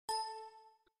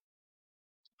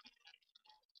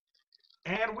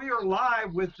And we are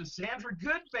live with the Sandra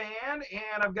Good Band,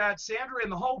 and I've got Sandra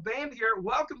and the whole band here.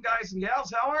 Welcome, guys and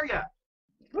gals. How are you?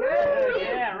 Good,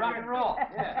 yeah, rock and roll.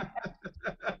 Yeah.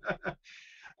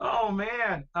 Oh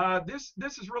man, this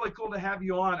is really cool to have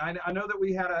you on. I know that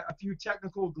we had a few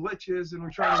technical glitches, and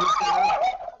we're trying to work that out.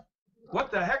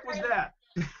 What the heck was that?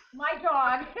 My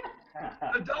dog.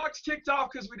 The dog's kicked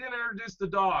off because we didn't introduce the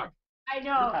dog. I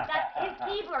know. He's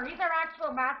Keebler. He's our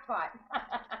actual mascot.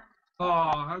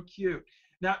 Oh, how cute.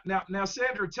 Now,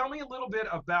 Sandra, tell me a little bit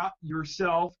about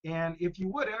yourself, and if you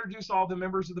would, introduce all the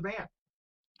members of the band.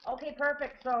 Okay,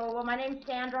 perfect. So, well, my name's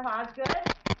Sandra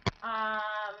Hosgood.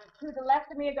 To the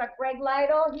left of me, I got Greg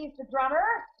Lytle. He's the drummer.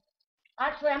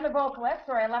 Actually, I'm the vocalist.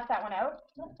 Sorry, I left that one out.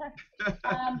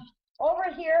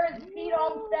 Over here is Pete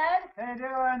Olmstead. How you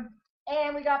doing?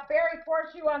 And we got Barry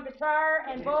Forshoe on guitar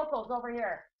and vocals over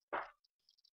here.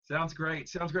 Sounds great.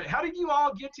 Sounds great. How did you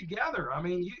all get together? I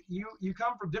mean, you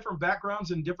come from different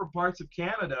backgrounds in different parts of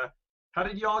Canada. How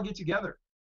did you all get together?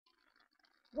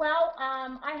 Well,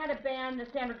 I had a band, the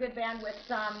Sandra Good Band, with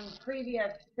some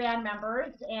previous band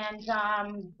members, and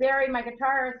Barry, my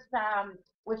guitarist,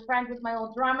 was friends with my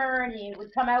old drummer, and he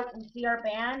would come out and see our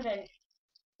band, and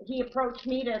he approached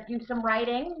me to do some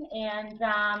writing, and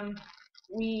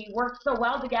we worked so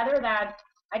well together that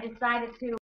I decided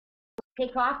to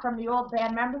take off from the old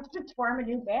band members to form a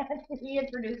new band. He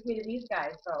introduced me to these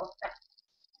guys, so.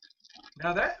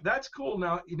 Now that's cool.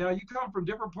 Now you come from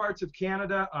different parts of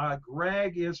Canada.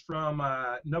 Greg is from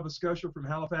Nova Scotia, from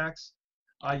Halifax.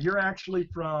 You're actually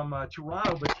from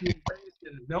Toronto, but you're raised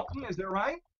in Milton. Is that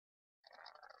right?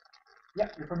 Yeah,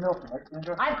 you're from Milton, right,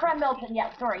 Sandra? I'm from Milton.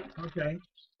 Yeah, sorry. Okay.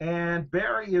 And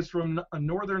Barry is from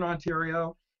Northern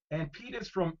Ontario, and Pete is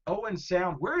from Owen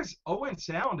Sound. Where is Owen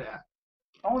Sound at?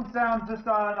 Owen Sound's just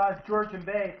on Georgian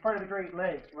Bay. It's part of the Great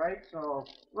Lakes, right? So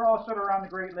we're all sort of around the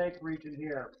Great Lake region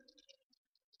here.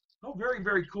 Oh, very,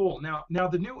 very cool. Now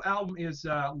the new album is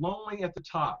Lonely at the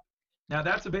Top. Now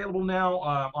that's available now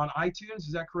on iTunes.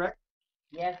 Is that correct?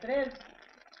 Yes, it is.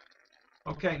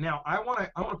 Okay. Now I want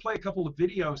to play a couple of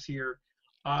videos here.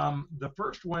 The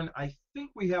first one I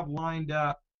think we have lined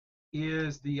up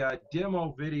is the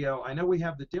demo video. I know we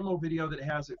have the demo video that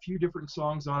has a few different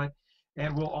songs on it,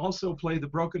 and we'll also play the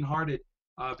Broken Hearted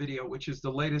video, which is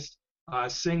the latest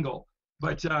single.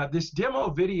 But this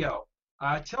demo video.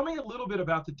 Tell me a little bit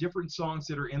about the different songs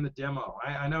that are in the demo.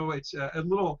 I know it's a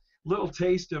little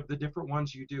taste of the different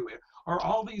ones you do. Are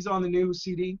all these on the new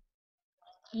CD?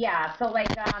 Yeah, so like,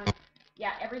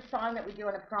 yeah, every song that we do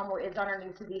in a promo is on our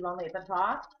new CD, Lonely at the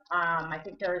Top. I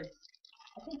think there's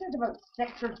about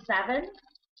 6 or 7,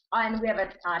 and we have a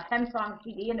 10-song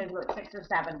CD, and there's about 6 or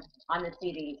 7 on the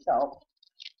CD. So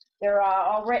they're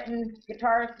all written.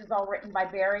 Guitarist is all written by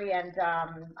Barry, and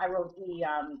I wrote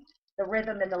the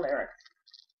rhythm and the lyrics.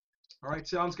 All right,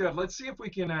 sounds good. Let's see if we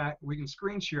can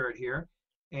screen share it here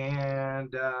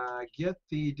and get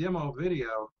the demo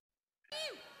video.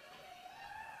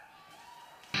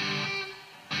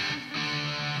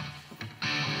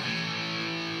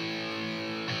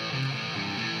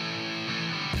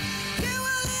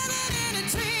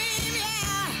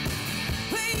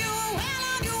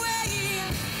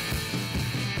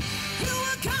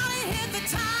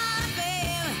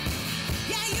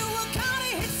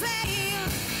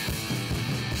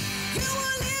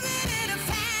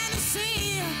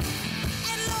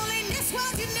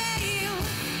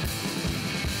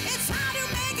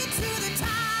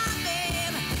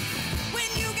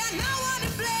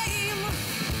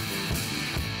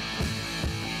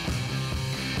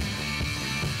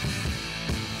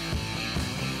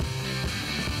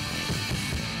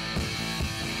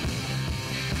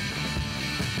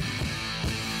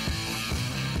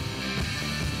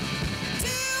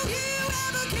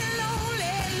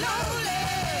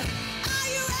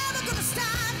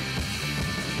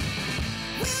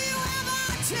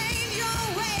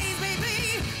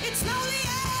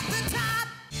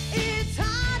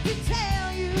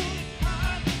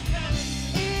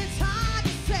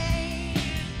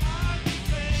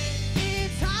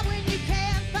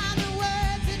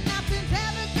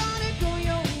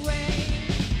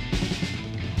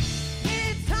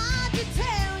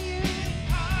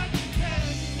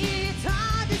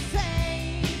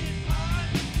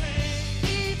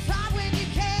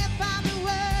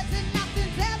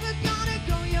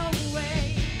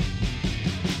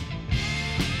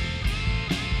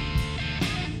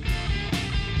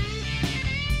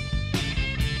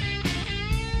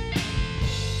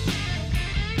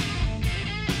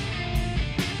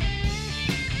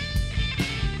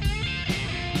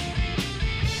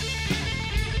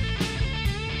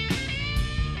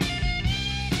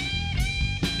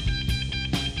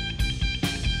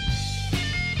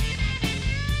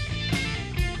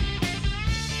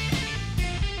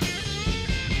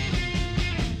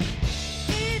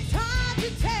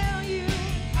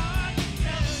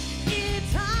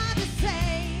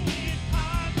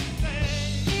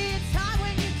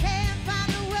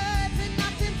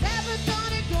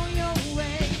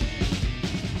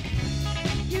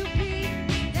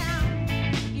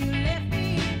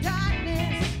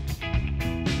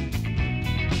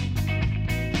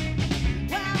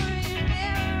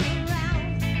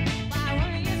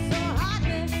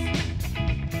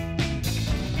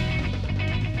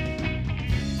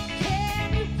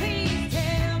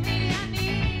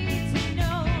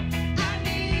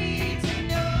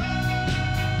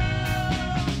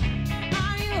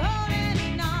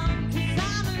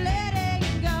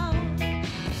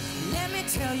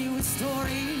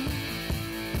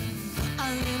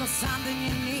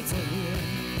 to hear.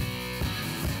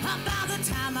 About the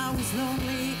time I was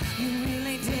lonely, you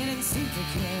really didn't seem to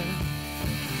care.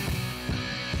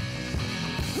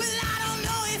 Well, I don't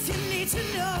know if you need to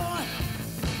know,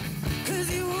 'cause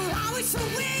you were always so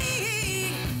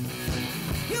weak.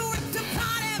 You ripped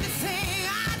apart everything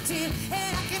I did,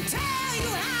 and I can tell you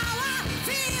how I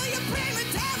feel. You bring the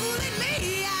devil in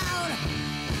me out.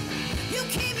 You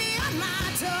keep me on my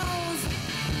toes.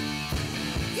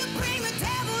 You bring the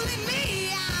devil in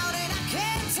me out, and I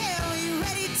can't tell you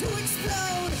ready to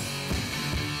explode.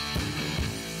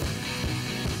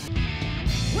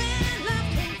 When love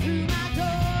came through my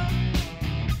door,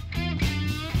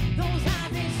 those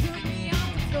eyes, they shook me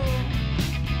off the floor.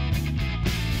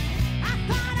 I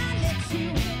thought I let you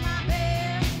in my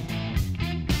bed,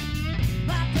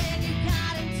 but then you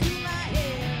got into my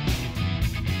head.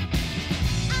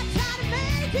 I tried to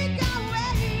make it go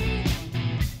away,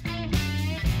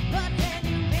 but then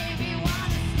you made me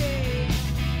wanna stay.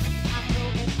 I'm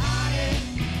broken hearted.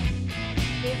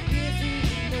 If this is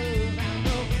love, I'm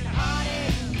broken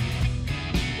hearted.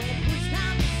 When push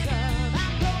comes to shove,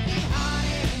 I'm broken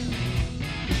hearted.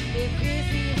 If this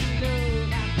is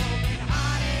love, I'm broken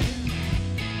hearted.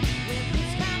 When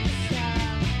push comes to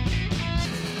shove.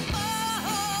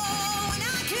 Oh, and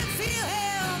I can feel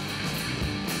him.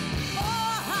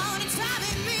 Oh, and it's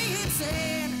driving me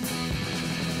insane.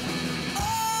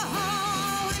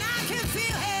 Oh, and I can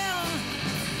feel him.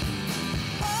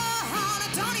 Oh, and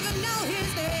I don't even know his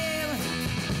name.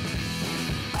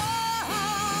 Oh,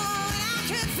 and I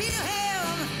can feel him.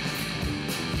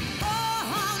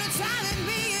 Oh, and it's driving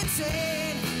me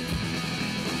insane.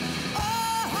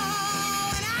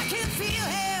 Oh, and I can feel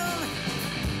him.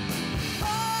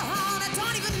 Oh, and I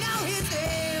don't even know his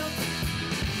name.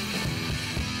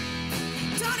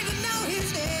 Don't even know his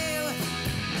name.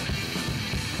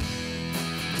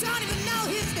 Don't even know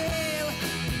his name.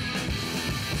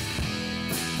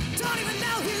 Don't even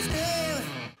know his name.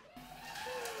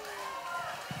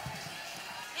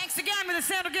 Thanks again with the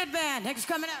Sandra Good Band. Next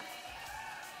coming up.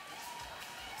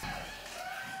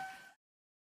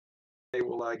 They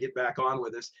will get back on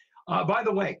with us. By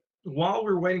the way, while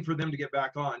we're waiting for them to get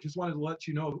back on, just wanted to let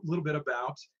you know a little bit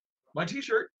about my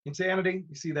t-shirt, Insanity.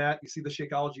 You see that? You see the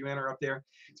Shakeology banner up there?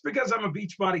 It's because I'm a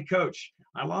Beachbody coach.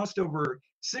 I lost over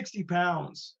 60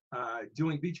 pounds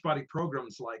doing Beachbody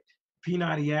programs like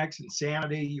P90X,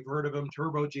 Insanity, you've heard of them,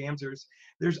 Turbo Jams.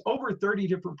 There's over 30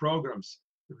 different programs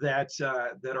that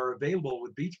are available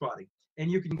with Beachbody.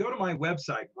 And you can go to my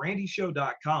website,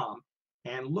 randyshow.com,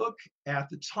 and look at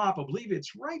the top. I believe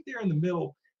it's right there in the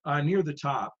middle, near the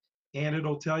top, and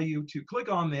it'll tell you to click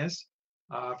on this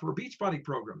for Beachbody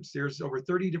programs. There's over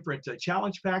 30 different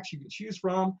challenge packs you can choose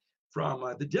from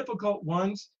the difficult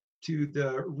ones to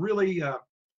the really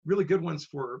good ones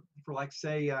for like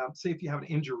say if you have an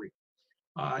injury.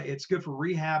 It's good for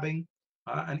rehabbing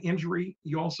an injury.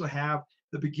 You also have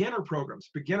the beginner programs,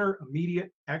 beginner,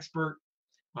 immediate, expert,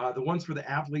 the ones for the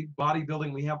athlete,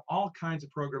 bodybuilding. We have all kinds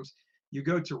of programs. You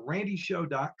go to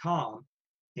randyshow.com,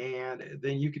 and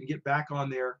then you can get back on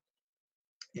there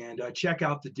and check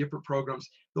out the different programs,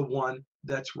 the one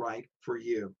that's right for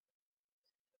you.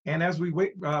 And as we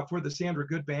wait for the Sandra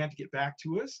Good Band to get back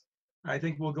to us, I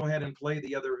think we'll go ahead and play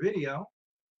the other video,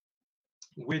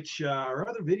 which our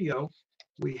other video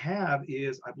we have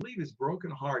is, I believe, is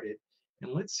Broken Hearted.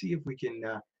 And let's see if we can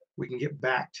get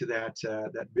back to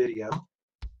that video.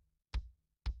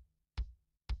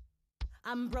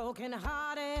 I'm broken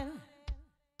hearted.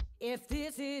 If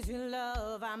this is your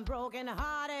love, I'm broken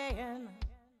hearted.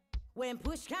 When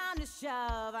push comes to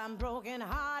shove, I'm broken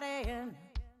hearted.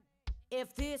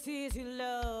 If this is your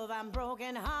love, I'm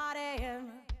broken hearted.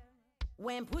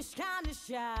 When push comes to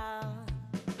shove.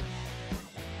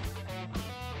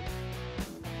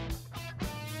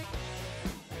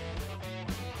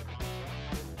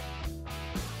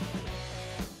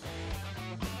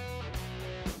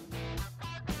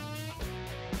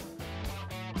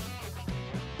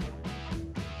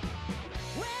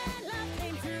 When love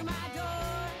came through my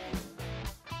door,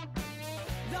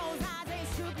 those eyes, they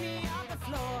shook me off the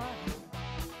floor.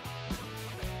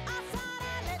 I thought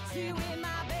I let you in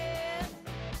my bed,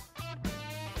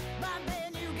 but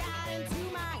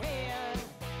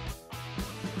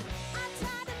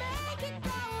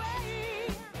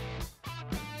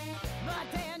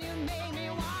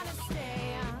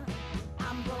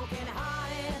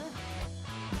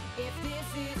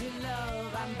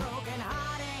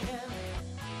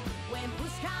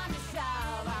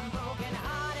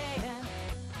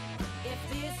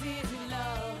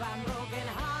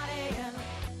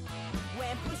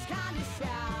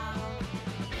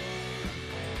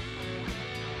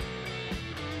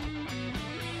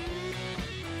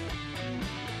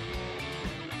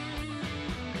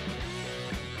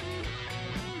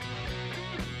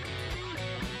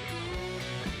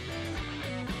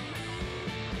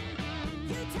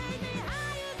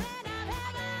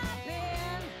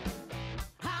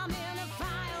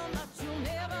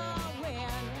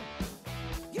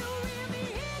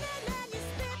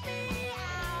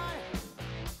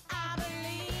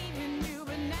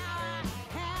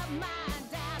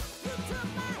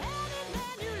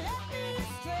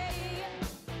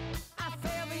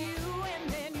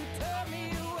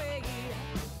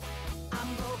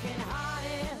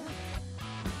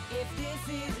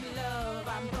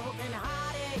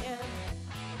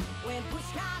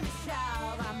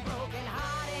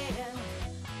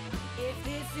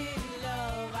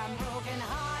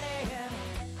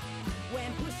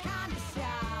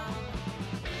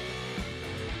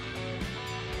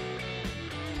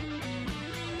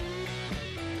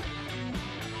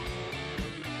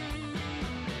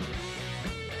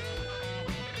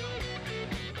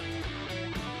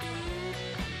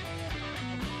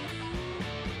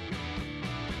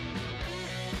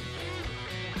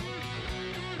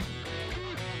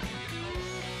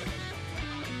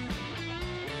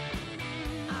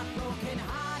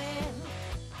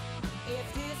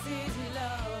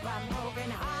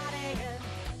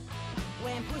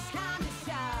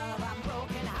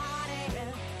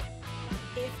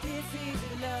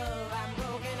isn't love, I'm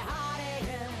broken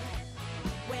hearted.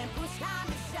 When push comes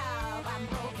to shove, I'm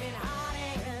broken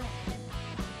hearted.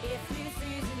 If this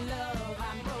isn't love,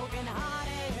 I'm broken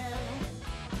hearted.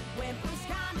 When push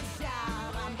comes to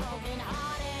shove, I'm broken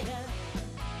hearted.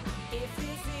 If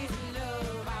this isn't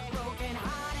love, I'm broken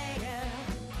hearted.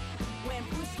 When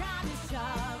push comes to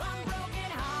shove, I'm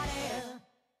broken hearted.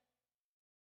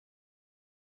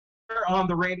 On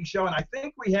the Randy Show, and I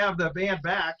think we have the band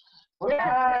back.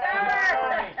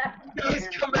 Yeah. You guys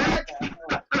come back.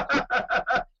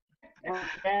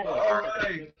 All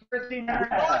right. We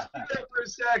lost you there for a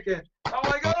second. I'm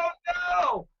like, oh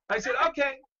no! I said,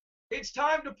 okay, it's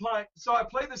time to punt. So I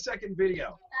played the second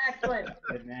video. Excellent.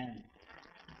 Good man.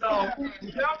 So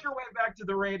you found your way back to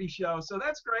the Randy Show. So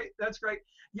that's great. That's great.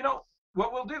 You know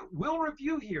what we'll do? We'll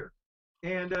review here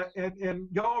and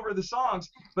go over the songs.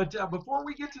 But before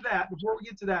we get to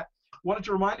that, wanted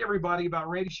to remind everybody about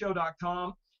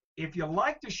RandyShow.com. If you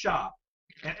like to shop,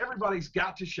 and everybody's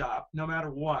got to shop no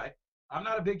matter what. I'm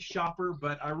not a big shopper,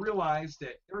 but I realize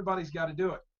that everybody's got to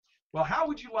do it. Well, how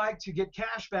would you like to get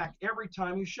cash back every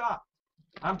time you shop?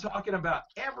 I'm talking about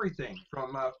everything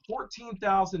from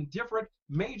 14,000 different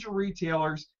major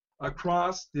retailers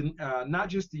across not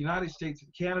just the United States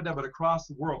and Canada, but across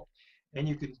the world. And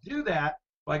you can do that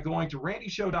by going to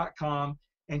randyshow.com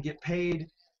and get paid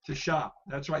to shop.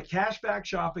 That's right, cashback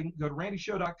shopping. Go to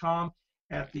randyshow.com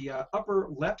at the upper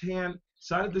left-hand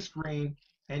side of the screen,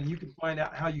 and you can find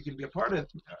out how you can be a part of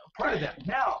that.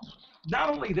 Now, not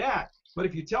only that, but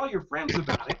if you tell your friends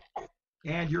about it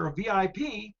and you're a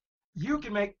VIP, you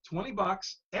can make 20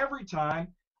 bucks every time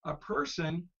a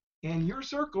person in your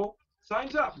circle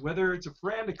signs up, whether it's a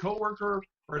friend, a coworker,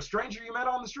 or a stranger you met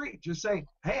on the street. Just say,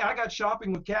 hey, I got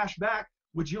shopping with cash back.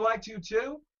 Would you like to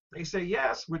too? They say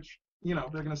yes, which, you know,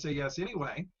 they're going to say yes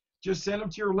anyway. Just send them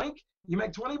to your link. You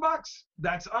make 20 bucks.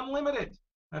 That's unlimited.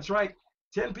 That's right.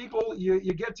 10 people, you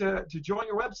get to join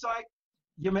your website,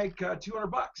 you make 200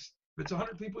 bucks. If it's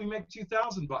 100 people, you make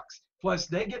 2,000 bucks. Plus,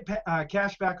 they get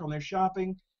cash back on their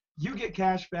shopping. You get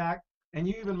cash back, and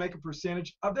you even make a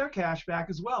percentage of their cash back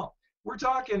as well. We're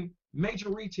talking major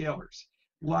retailers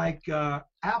like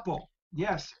Apple.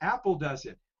 Yes, Apple does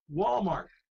it. Walmart,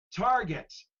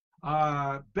 Target,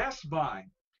 Best Buy,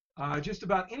 just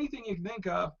about anything you can think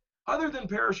of other than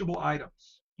perishable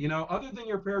items. You know, other than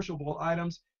your perishable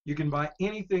items, you can buy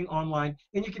anything online,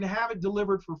 and you can have it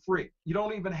delivered for free. You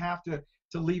don't even have to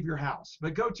leave your house.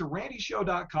 But go to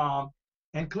randyshow.com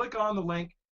and click on the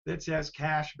link that says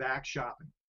cash back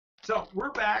shopping. So we're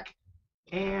back,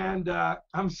 and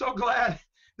I'm so glad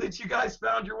that you guys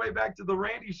found your way back to the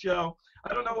Randy Show.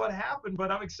 I don't know what happened,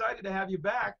 but I'm excited to have you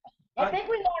back. I think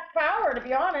we lost power, to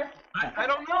be honest. I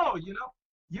don't know, you know.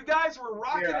 You guys were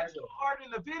rocking it so hard in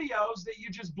the videos that you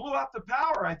just blew out the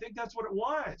power. I think that's what it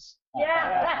was.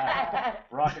 Yeah.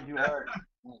 Rocking too hard.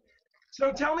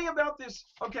 So tell me about this.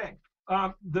 Okay,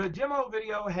 the demo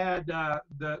video had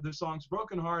the songs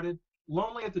Broken Hearted,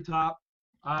 Lonely at the Top,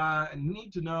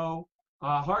 Need to Know,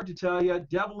 Hard to Tell You,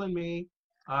 Devil in Me,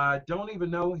 Don't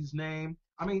Even Know His Name.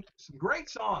 I mean, some great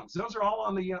songs. Those are all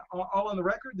on the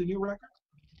record, the new record?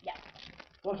 Yeah.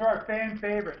 Those are our fan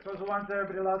favorites. Those are the ones that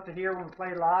everybody loves to hear when we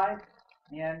play live.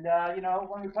 And, you know,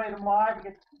 when we play them live, we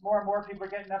get more and more people are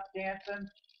getting up dancing,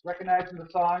 recognizing the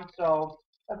songs. So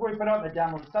that's what we put out in the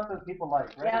demo, stuff that people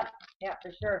like, right? Yeah, yeah,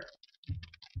 for sure.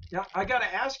 Yeah, I got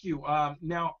to ask you,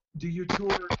 now, do you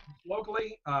tour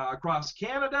locally across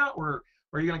Canada, or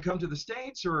are you going to come to the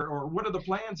States, or what are the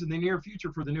plans in the near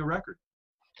future for the new record?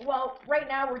 Well, right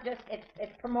now we're just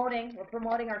it's promoting. We're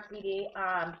promoting our CD.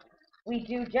 We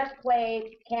do just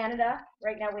play Canada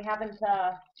right now. We haven't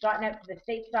gotten out to the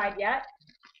States side yet.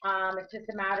 It's just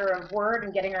a matter of word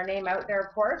and getting our name out there,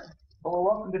 of course. Well,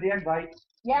 welcome to the invite.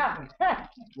 Yeah.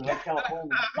 We like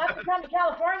California. Love to come to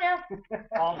California.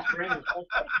 Palm Springs.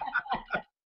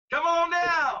 Come on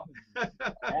now!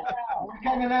 We're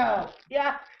coming out.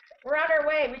 Yeah, we're on our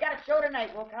way. We got a show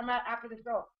tonight. We'll come out after the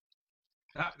show.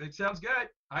 It sounds good.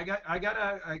 I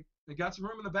got some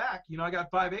room in the back. You know, I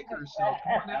got 5 acres, so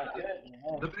come on down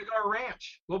to the Big R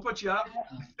Ranch. We'll put you up.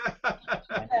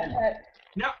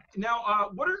 Now,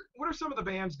 what are some of the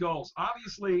band's goals?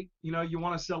 Obviously, you know, you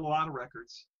want to sell a lot of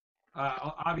records.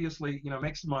 Obviously, you know,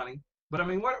 make some money. But I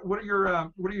mean, what are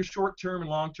your short-term and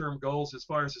long-term goals as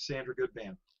far as the Sandra Good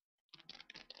Band?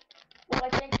 Well, I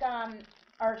think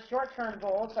our short-term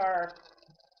goals are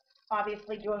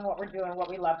obviously doing what we're doing, what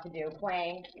we love to do,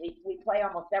 playing. We play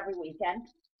almost every weekend,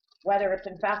 whether it's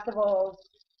in festivals,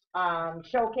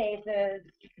 showcases,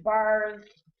 bars,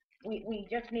 we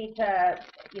just need to,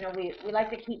 we like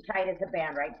to keep tight as a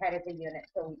band, right? Tight as a unit,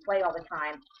 so we play all the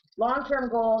time. Long-term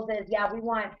goals is, yeah, we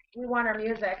want our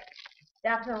music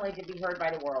definitely to be heard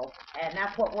by the world, and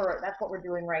that's what we're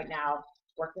doing right now.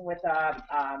 Working with a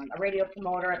radio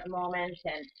promoter at the moment,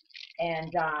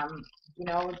 and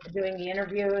doing the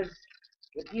interviews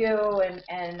with you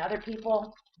and other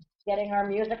people, getting our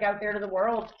music out there to the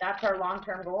world. That's our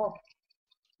long-term goal.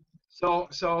 So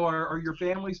are your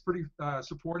families pretty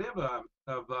supportive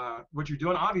of what you're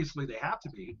doing? Obviously, they have to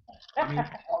be. I mean,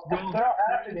 well,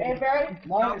 They're very.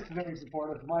 Mine is very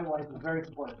supportive. My wife is very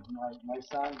supportive. My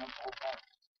son, my whole family.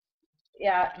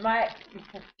 Yeah,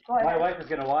 go ahead. My wife is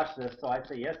going to watch this, so I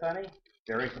say, yes, honey,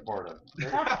 very supportive.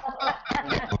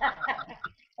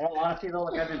 Well, honestly, though,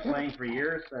 like I've been playing for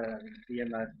years, being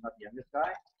not the youngest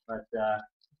guy, but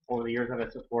over the years I've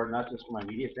had support not just from my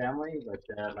immediate family, but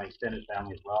my extended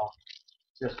family as well.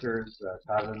 Sisters,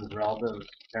 cousins, relatives,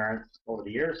 parents over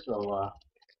the years, so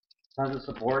tons of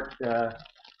support to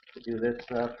do this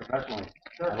professionally.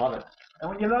 Sure. I love it. And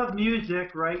when you love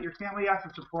music, right, your family has to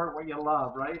support what you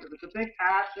love, right? If it's a big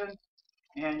passion,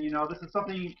 and this is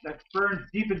something that burns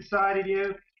deep inside of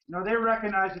you, they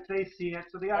recognize it, they see it,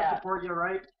 so they gotta support you,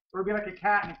 right? Or be like a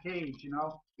cat in a cage, It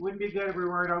wouldn't be good if we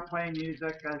weren't out playing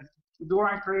music, because we'd be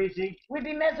going crazy. We'd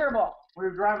be miserable. We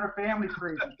were driving our families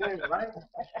crazy too, right? So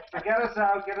get us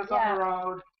out, get us on the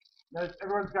road.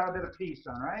 Everyone's got a bit of peace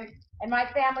on, right? And my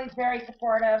family's very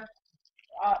supportive.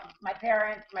 My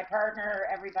parents, my partner,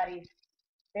 everybody.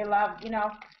 They love,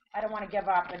 I don't want to give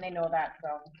up, and they know that.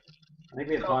 So. I think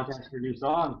we have content for a new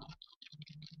song.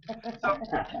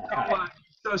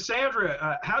 So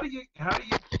Sandra, how do you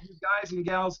guys and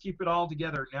gals keep it all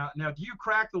together? Now, do you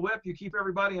crack the whip? You keep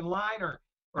everybody in line,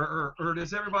 or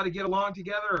does everybody get along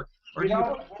together? Or We do you?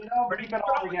 don't keep it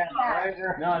all together, right?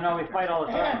 No, we fight all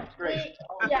the time. It's great.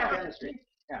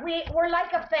 We're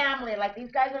like a family. Like,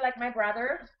 these guys are like my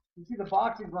brothers. You see the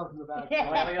boxing gloves in the back. Oh, yeah,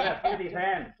 look at that. Look at these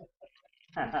hands.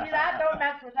 See that? Don't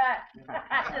mess with that.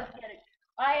 Just kidding.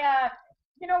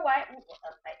 You know what?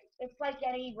 It's like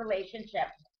any relationship.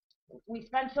 We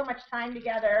spend so much time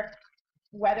together,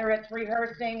 whether it's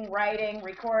rehearsing, writing,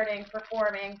 recording,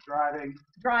 performing,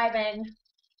 driving.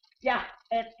 Yeah,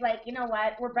 it's like, you know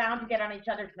what? We're bound to get on each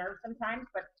other's nerves sometimes,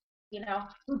 but,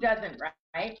 who doesn't,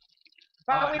 right?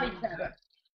 But we like each other.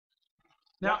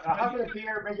 Now, hug it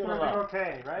here, make sure we're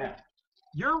okay, right? Yeah.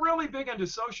 you're really big into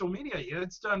social media.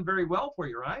 It's done very well for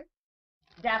you, right?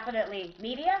 Definitely.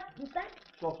 Media, you said?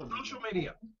 Social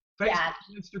Media. Facebook,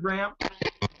 Instagram.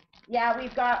 Yeah,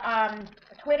 we've got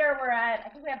Twitter. I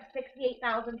think we have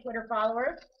 68,000 Twitter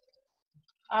followers.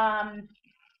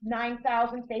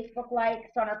 9,000 Facebook likes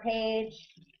on our page.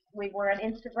 We're on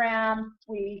Instagram.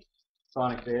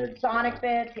 Sonic Bids.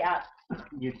 Yeah.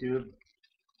 YouTube.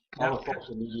 All the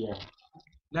social media.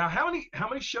 Now, how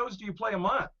many shows do you play a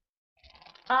month?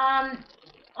 On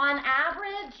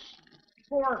average,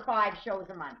 4 or 5 shows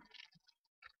a month,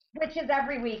 which is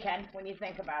every weekend when you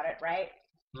think about it, right?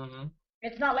 Mm-hmm.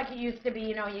 It's not like it used to be,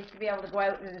 you used to be able to go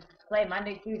out and play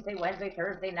Monday, Tuesday, Wednesday,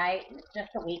 Thursday night. It's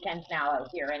just the weekends now out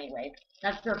here anyway.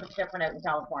 Not sure if it's different out in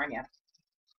California.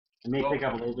 It may pick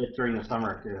up a little bit during the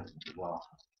summer too, as well.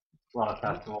 A lot of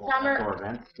festivals, outdoor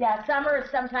events. Yeah, summer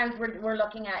sometimes we're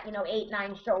looking at 8,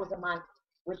 9 shows a month,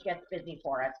 which gets busy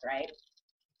for us, right?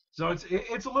 So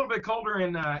it's a little bit colder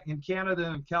in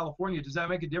Canada and California. Does that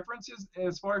make a difference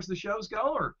as far as the shows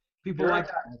go, or people like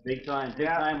big time, big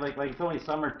time. Like it's only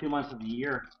summer 2 months of the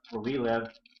year where we live.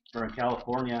 We're in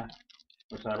California,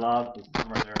 which I love. It's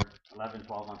summer there 11,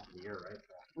 12 months of the year, right?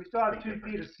 We still have 2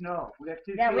 feet of snow. We got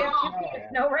 2 feet Yeah, we have of 2 feet of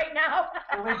snow right now.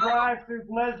 So we drive through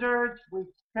blizzards. We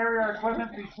carry our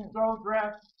equipment through snow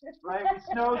drifts, right? We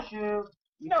snowshoe.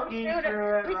 We ski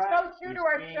through it, we right? snowshoe to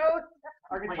our shows.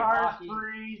 Our guitars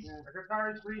freeze. Our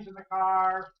guitars freeze in the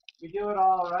car. We do it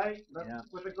all, right?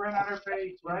 With a grin on our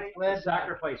face, right? The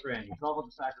sacrifice, Randy. It's all about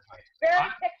the sacrifice.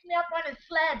 Barry picks me up on his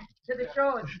sled to the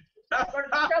shows.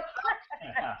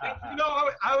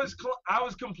 I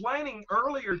was complaining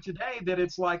earlier today that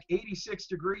it's like 86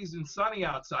 degrees and sunny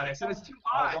outside. I said it's too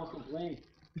hot. Don't complain.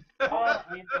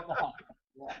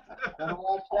 Don't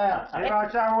watch that. Hey,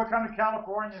 watch out when we come to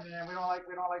California, man. We don't like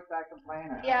that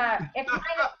complaining. Yeah, it's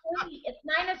 -3. It's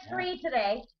 -3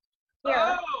 today. Here.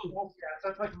 Oh! Yeah, so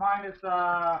it's like about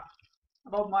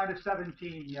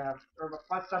 -17, yeah, or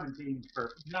plus 17 for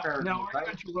Fahrenheit, Now, are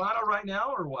you in Toronto right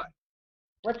now, or what?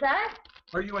 What's that?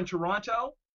 Are you in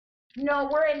Toronto? No,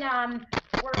 we're in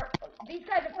these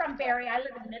guys are from Barrie. I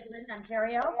live in Midland,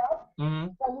 Ontario.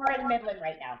 Mm-hmm. So we're in Midland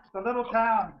right now. It's a little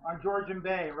town on Georgian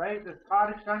Bay, right? This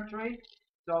cottage country.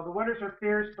 So the winters are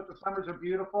fierce, but the summers are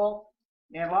beautiful.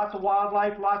 and lots of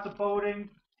wildlife, lots of boating,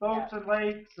 boats and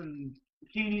lakes and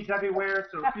bikinis everywhere.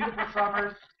 So beautiful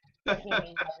summers.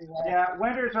 Yeah,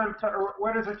 winters are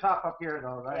tough up here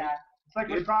though, right? Yeah. It's like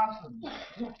Wisconsin.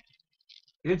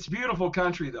 It's beautiful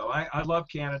country, though. I love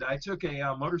Canada. I took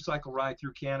a motorcycle ride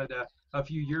through Canada a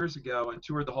few years ago and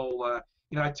toured the whole.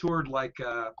 I toured like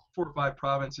 4 or 5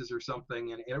 provinces or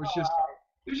something, and it was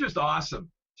just awesome.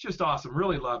 It's just awesome.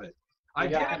 Really love it. I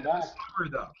did it in the summer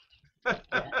though.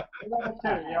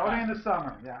 Yeah, only in the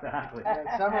summer. Yeah, Exactly.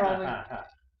 Summer only.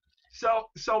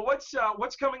 So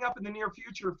what's coming up in the near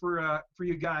future for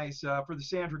you guys for the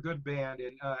Sandra Good Band,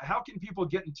 and how can people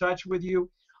get in touch with you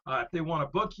if they want to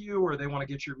book you or they want to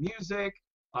get your music,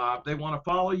 if they want to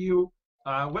follow you?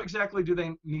 What exactly do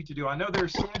they need to do? I know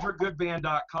there's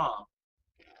sandragoodband.com.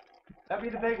 that'd be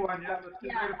the big one. Yeah, that's the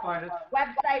way to find us.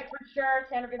 Website for sure,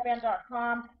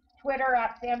 sandragoodband.com. Twitter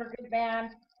at Sandra Good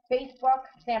Band. Facebook,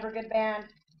 Sandra Good Band.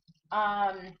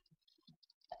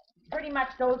 Pretty much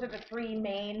those are the 3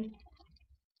 main.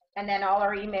 And then all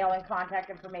our email and contact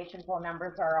information, phone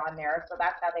numbers are on there. So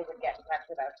that's how they would get in touch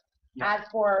with us. Yeah. As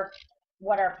for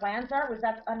what our plans are, was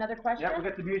that another question? Yeah, we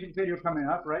got the music video coming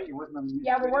up, right? You're working on the music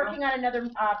Yeah, we're video? working on another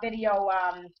video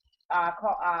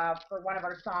for one of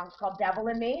our songs called Devil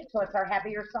in Me. So it's our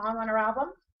heavier song on our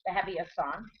album, the heaviest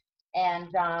song. And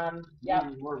yeah.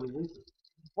 More releases.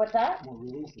 What's that? More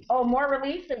releases. Oh, more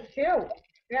releases too.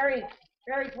 Barry's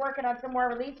working on some more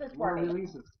releases for me.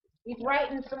 Releases. He's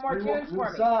writing some more tunes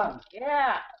for me. Songs.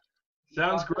 Yeah.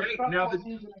 Sounds great. Now the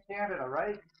season in Canada,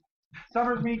 right?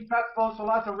 Summer's meat festival, so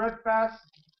lots of Rib Fest.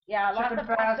 Yeah, lots Chicken of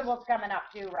Fest. festivals coming up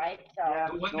too, right? So. Yeah.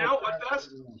 what now? What fest?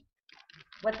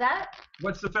 What's that?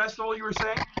 What's the festival you were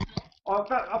saying? Oh,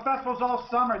 a festival's all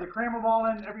summer. They cram them all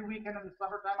in every weekend in the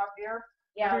summertime up here.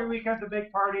 Yeah. Every weekend's a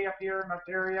big party up here in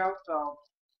Ontario. So,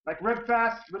 like Rib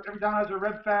Fest, every town has a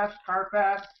Rib Fest, Car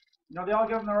Fest. They all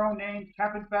give them their own names.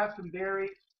 Camping Fest and Dairy.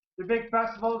 They're big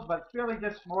festivals, but it's really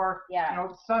just more,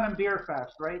 sun and beer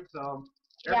fest, right? So,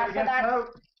 everybody gets out.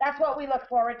 That's what we look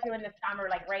forward to in the summer.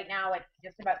 Like right now, it's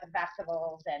just about the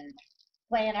festivals and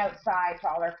playing outside to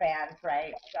all our fans,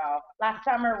 right? So last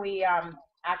summer we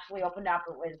actually opened up.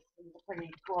 It was a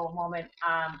pretty cool moment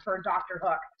for Dr.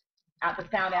 Hook at the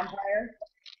Sound Empire.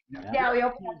 Yeah, we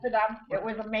opened up to them. It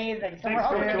was amazing. So we're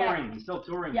hoping He's still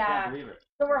touring. Yeah. Can't believe it.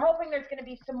 So we're hoping there's going to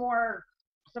be some more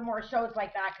shows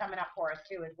like that coming up for us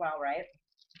too as well, right?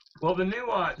 Well, the new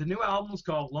album is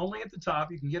called Lonely at the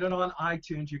Top. You can get it on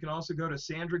iTunes. You can also go to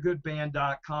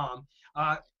sandragoodband.com.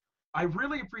 I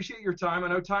really appreciate your time. I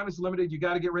know time is limited. You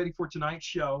got to get ready for tonight's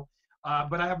show.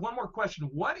 But I have one more question.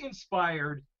 What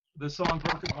inspired the song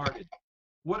Broken Hearted?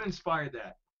 What inspired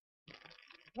that?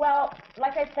 Well,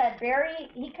 like I said, Barry,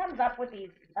 he comes up with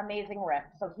these amazing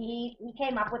riffs. So he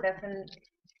came up with this, and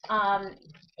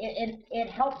it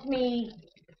helps me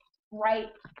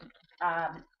write.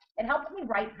 It helps me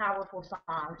write powerful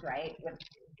songs, right?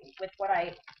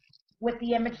 With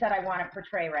the image that I want to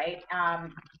portray, right?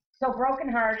 So Broken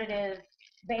Hearted is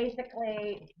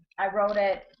basically, I wrote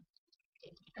it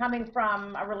coming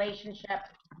from a relationship,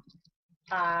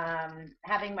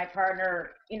 having my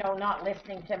partner, not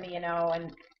listening to me,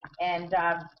 and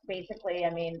basically, I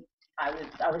mean, I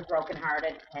was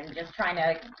brokenhearted and just trying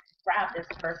to grab this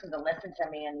person to listen to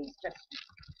me, and he's just,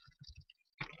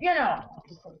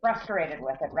 just frustrated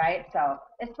with it, right? So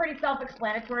it's pretty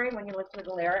self-explanatory when you listen to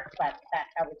the lyrics, but that's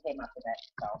how we came up with it.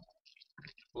 So.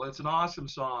 Well, it's an awesome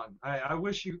song. I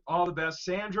wish you all the best.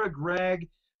 Sandra, Greg,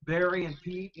 Barry, and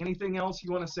Pete, anything else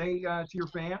you want to say to your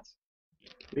fans?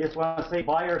 We just want to say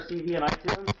buy our CD on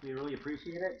iTunes. We really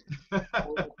appreciate it.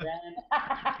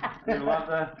 We'd love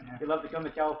to come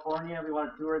to California. We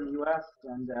want to tour in the U.S.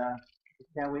 and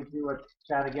can't wait to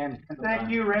chat again. And thank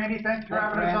you, Randy. Thanks for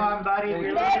having us on, buddy. We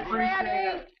really Thanks,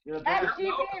 appreciate it.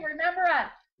 FGB, remember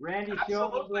us. Randy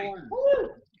Absolutely. Show.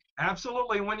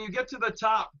 Absolutely. When you get to the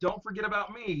top, don't forget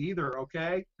about me either,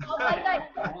 okay? Well, like I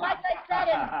said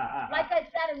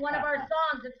in one of our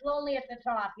songs, it's lonely at the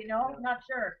top, I'm not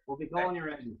sure. We'll be calling you,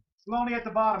 Randy. It's lonely at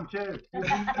the bottom, too. You'd be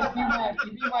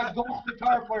my ghost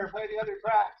guitar player, play the other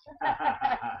tracks.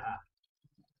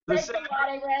 Thanks a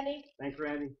lot, Randy. Thanks,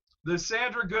 Randy. The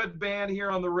Sandra Good Band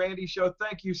here on The Randy Show.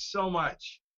 Thank you so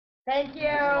much. Thank you.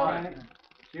 Bye.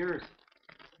 Cheers.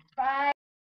 Bye.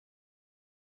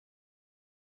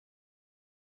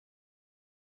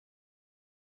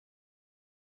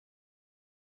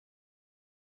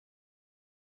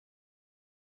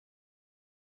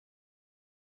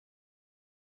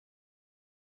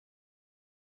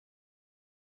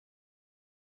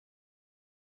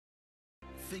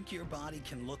 Think your body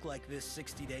can look like this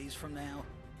 60 days from now?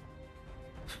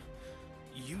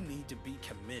 You need to be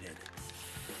committed.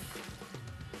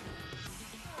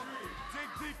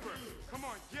 deeper. Come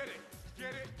on, get it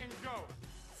and go.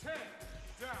 10,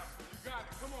 down, you got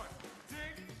it, come on.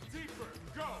 Dig deeper,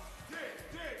 go. Dig.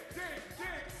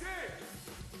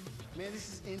 Man, this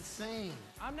is insane.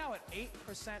 I'm now at 8%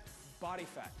 body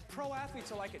fat. Pro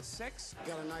athletes are like at 6.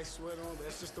 Got a nice sweat on, but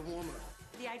it's just a warm-up.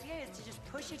 The idea is to just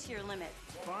push it to your limit.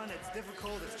 It's fun, it's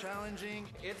difficult, it's challenging.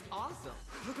 It's awesome.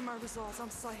 Look at my results, I'm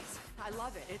psyched. I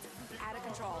love it, it's out of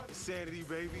control. Sanity,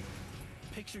 baby.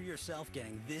 Picture yourself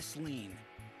getting this lean,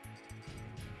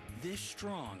 this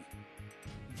strong,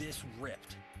 this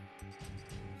ripped.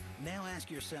 Now ask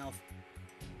yourself,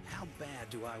 how bad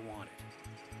do I want it?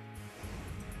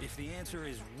 If the answer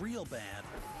is real bad,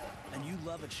 and you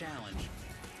love a challenge,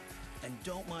 and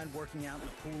don't mind working out in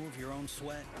a pool of your own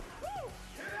sweat,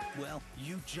 well,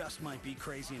 you just might be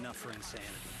crazy enough for Insanity.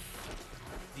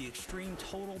 The Extreme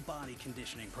Total Body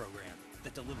Conditioning Program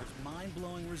that delivers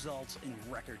mind-blowing results in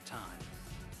record time.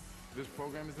 This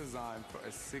program is designed for a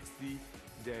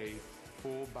 60-day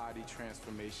full body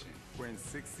transformation, where in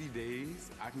 60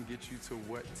 days, I can get you to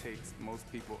what takes most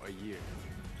people a year.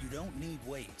 You don't need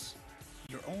weights.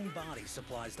 Your own body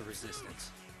supplies the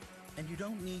resistance. And you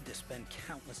don't need to spend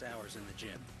countless hours in the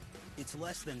gym. It's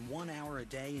less than 1 hour a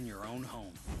day in your own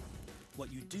home. What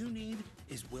you do need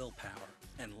is willpower,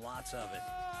 and lots of it.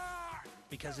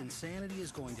 Because Insanity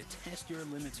is going to test your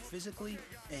limits physically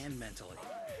and mentally.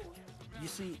 You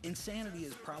see, Insanity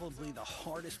is probably the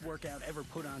hardest workout ever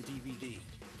put on DVD.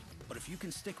 But if you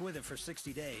can stick with it for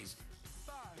 60 days,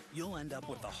 you'll end up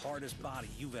with the hardest body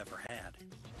you've ever had.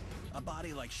 A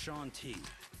body like Shaun T,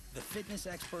 the fitness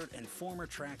expert and former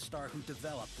track star who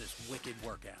developed this wicked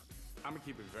workout. I'm gonna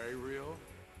keep it very real.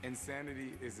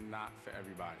 Insanity is not for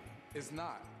everybody. It's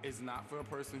not. It's not for a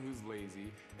person who's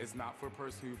lazy. It's not for a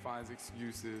person who finds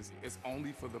excuses. It's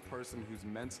only for the person who's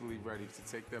mentally ready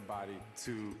to take their body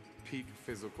to peak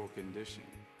physical condition.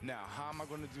 Now, how am I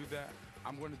gonna do that?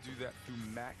 I'm gonna do that through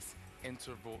max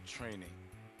interval training.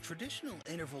 Traditional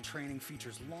interval training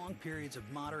features long periods of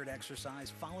moderate exercise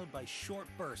followed by short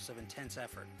bursts of intense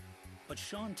effort. But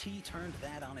Shaun T turned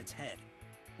that on its head.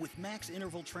 With max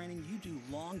interval training, you do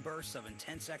long bursts of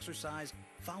intense exercise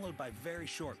followed by very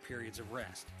short periods of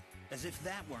rest. As if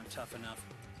that weren't tough enough,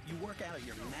 you work out at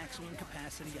your maximum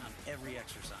capacity on every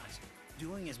exercise,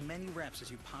 doing as many reps as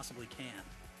you possibly can,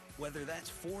 whether that's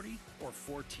 40 or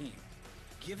 14.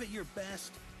 Give it your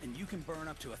best, and you can burn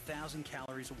up to 1,000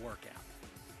 calories a workout.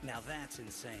 Now that's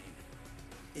insane.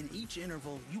 In each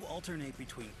interval, you alternate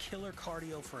between killer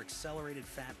cardio for accelerated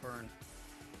fat burn,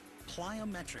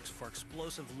 plyometrics for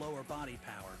explosive lower body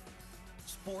power,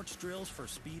 sports drills for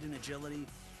speed and agility,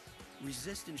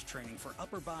 resistance training for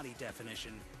upper body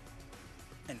definition,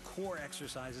 and core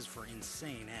exercises for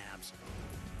insane abs.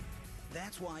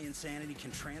 That's why Insanity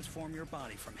can transform your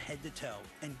body from head to toe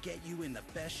and get you in the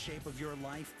best shape of your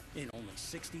life in only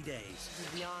 60 days. This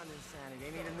is beyond insanity.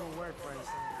 They need a new word for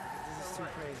insanity. This is too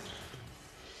crazy.